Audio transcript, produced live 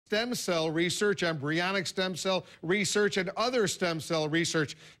stem cell research, embryonic stem cell research, and other stem cell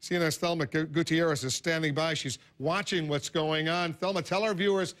research. CNN's Thelma Gutierrez is standing by. She's watching what's going on. Thelma, tell our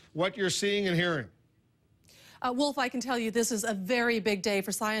viewers what you're seeing and hearing. Wolf, I can tell you this is a very big day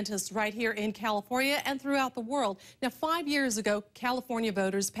for scientists right here in California and throughout the world. Now, 5 years ago, California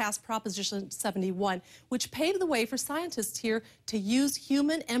voters passed Proposition 71, which paved the way for scientists here to use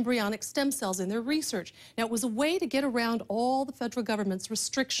human embryonic stem cells in their research. Now, it was a way to get around all the federal government's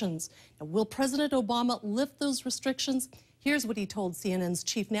restrictions. Now, will President Obama lift those restrictions? Here's what he told CNN's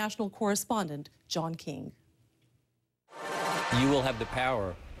chief national correspondent, John King. You will have the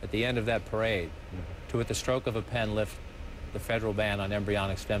power at the end of that parade to, at the stroke of a pen, lift the federal ban on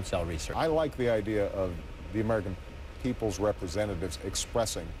embryonic stem cell research. I like the idea of the American people's representatives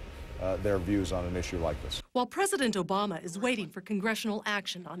expressing their views on an issue like this. While President Obama is waiting for congressional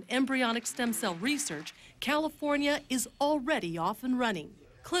action on embryonic stem cell research, California is already off and running.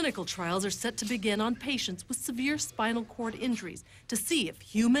 Clinical trials are set to begin on patients with severe spinal cord injuries to see if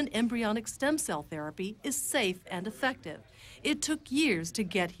human embryonic stem cell therapy is safe and effective. It took years to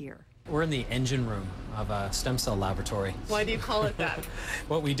get here. We're in the engine room of a stem cell laboratory. Why do you call it that?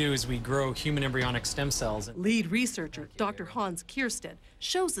 What we do is we grow human embryonic stem cells. Lead researcher Dr. Hans Kierstead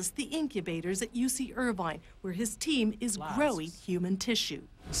shows us the incubators at UC Irvine, where his team is growing human tissue.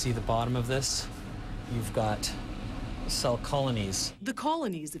 See the bottom of this? You've got cell colonies. The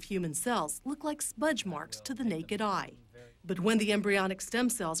colonies of human cells look like smudge marks to the naked eye. But when the embryonic stem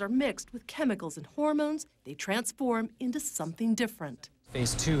cells are mixed with chemicals and hormones, they transform into something different.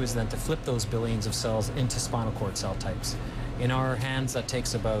 Phase 2 is then to flip those billions of cells into spinal cord cell types. In our hands, that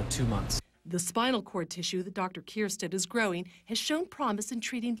takes about 2 months. The spinal cord tissue that Dr. Kierstead is growing has shown promise in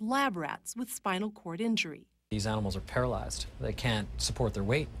treating lab rats with spinal cord injury. These animals are paralyzed. They can't support their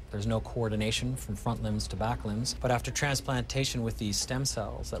weight. There's no coordination from front limbs to back limbs. But after transplantation with these stem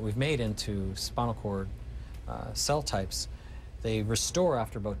cells that we've made into spinal cord cell types, they restore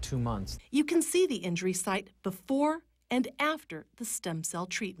after about 2 months. You can see the injury site before and after the stem cell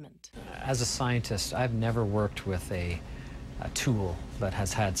treatment. As a scientist, I've never worked with a tool that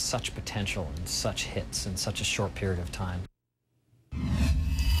has had such potential and such hits in such a short period of time.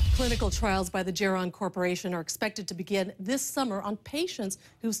 Clinical trials by the Geron Corporation are expected to begin this summer on patients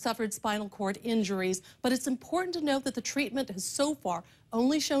who suffered spinal cord injuries. But it's important to note that the treatment has so far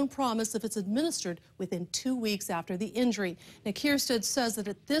only shown promise if it's administered within 2 weeks after the injury. Now, Kierstead says that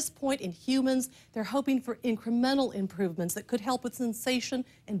at this point in humans, they're hoping for incremental improvements that could help with sensation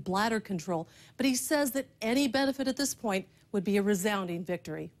and bladder control. But he says that any benefit at this point would be a resounding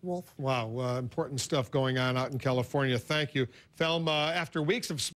victory. Wolf. Wow, important stuff going on out in California. Thank you, Thelma. After weeks of